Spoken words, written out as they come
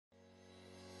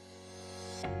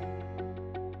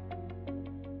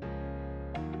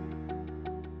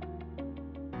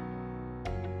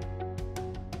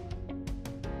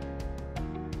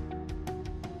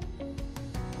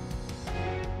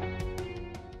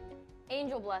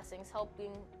Angel Blessings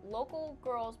helping local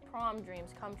girls' prom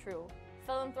dreams come true,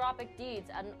 philanthropic deeds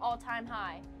at an all-time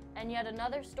high, and yet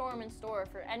another storm in store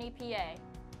for NEPA.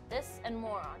 This and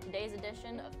more on today's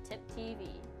edition of TIP TV.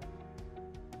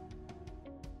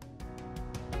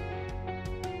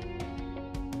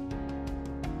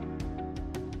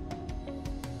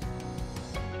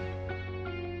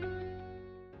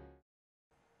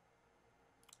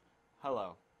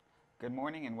 Hello, good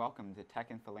morning and welcome to Tech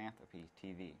and Philanthropy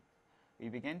TV. We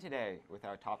begin today with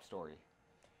our top story.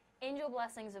 Angel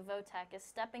Blessings of VOTEC is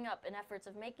stepping up in efforts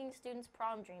of making students'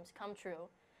 prom dreams come true.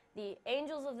 The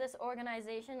angels of this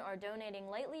organization are donating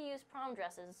lightly used prom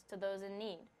dresses to those in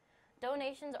need.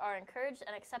 Donations are encouraged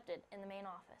and accepted in the main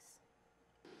office.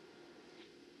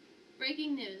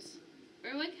 Breaking news.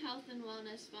 Berwick Health and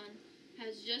Wellness Fund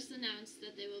has just announced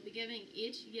that they will be giving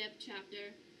each YIP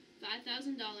chapter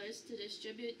 $5,000 to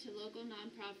distribute to local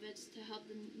nonprofits to help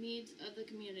the needs of the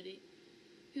community.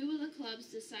 Who will the clubs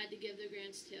decide to give their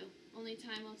grants to? Only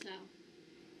time will tell.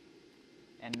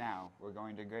 And now, we're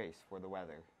going to Grace for the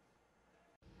weather.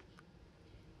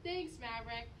 Thanks,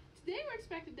 Maverick. Today we're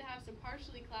expected to have some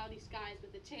partially cloudy skies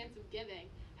with a chance of giving.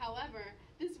 However,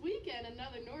 this weekend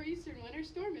another nor'eastern winter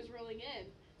storm is rolling in.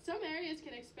 Some areas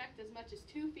can expect as much as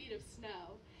 2 feet of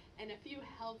snow and a few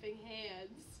helping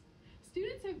hands.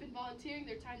 Students have been volunteering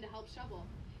their time to help shovel,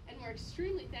 and we're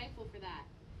extremely thankful for that.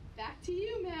 Back to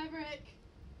you, Maverick.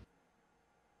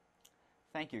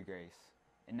 Thank you, Grace.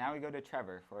 And now we go to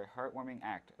Trevor for a heartwarming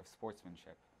act of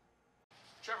sportsmanship.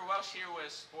 Trevor Welsh here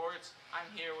with sports. I'm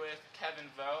here with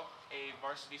Kevin Vo, a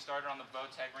varsity starter on the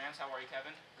VOTEC Rams. How are you,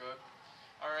 Kevin? Good.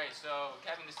 All right, so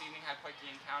Kevin this evening had quite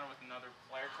the encounter with another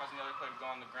player, causing the other player to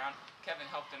go on the ground. Kevin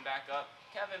helped him back up.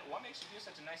 Kevin, what makes you do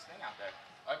such a nice thing out there?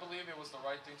 I believe it was the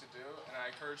right thing to do, and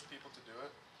I encourage people to do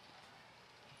it.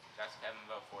 That's Kevin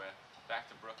Vo for you.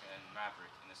 Back to Brooke and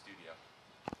Maverick in the studio.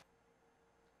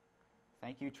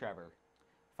 Thank you, Trevor.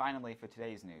 Finally, for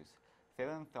today's news,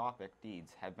 philanthropic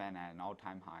deeds have been at an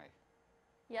all-time high.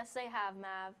 Yes, they have,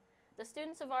 Mav. The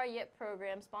students of our YIP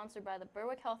program, sponsored by the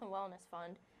Berwick Health and Wellness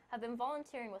Fund, have been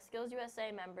volunteering with Skills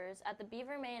USA members at the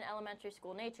Beaver Main Elementary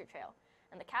School Nature Trail,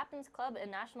 and the Captain's Club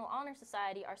and National Honor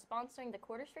Society are sponsoring the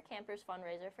Quarters for Campers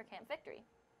fundraiser for Camp Victory.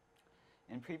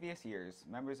 In previous years,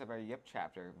 members of our YIP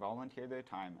chapter volunteered their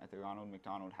time at the Ronald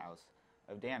McDonald House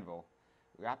of Danville,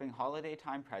 wrapping holiday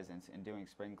time presents and doing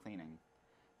spring cleaning.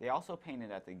 They also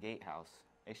painted at the Gatehouse,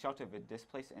 a shelter for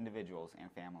displaced individuals and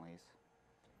families.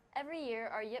 Every year,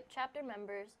 our YIP chapter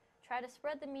members try to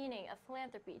spread the meaning of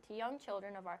philanthropy to young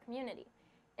children of our community.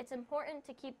 It's important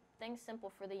to keep things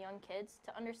simple for the young kids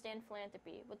to understand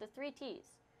philanthropy with the 3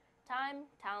 T's: time,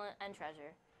 talent, and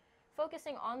treasure,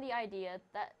 focusing on the idea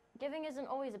that giving isn't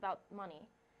always about money,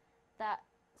 that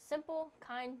simple,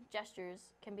 kind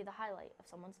gestures can be the highlight of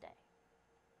someone's day.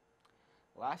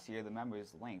 Last year, the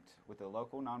members linked with the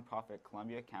local nonprofit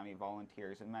Columbia County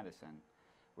Volunteers in Medicine,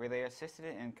 where they assisted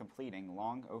in completing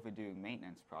long overdue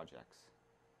maintenance projects.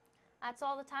 That's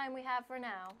all the time we have for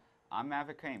now. I'm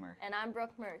Maverick Kramer. And I'm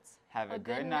Brooke Mertz. Have a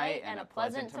good night and a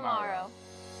pleasant tomorrow.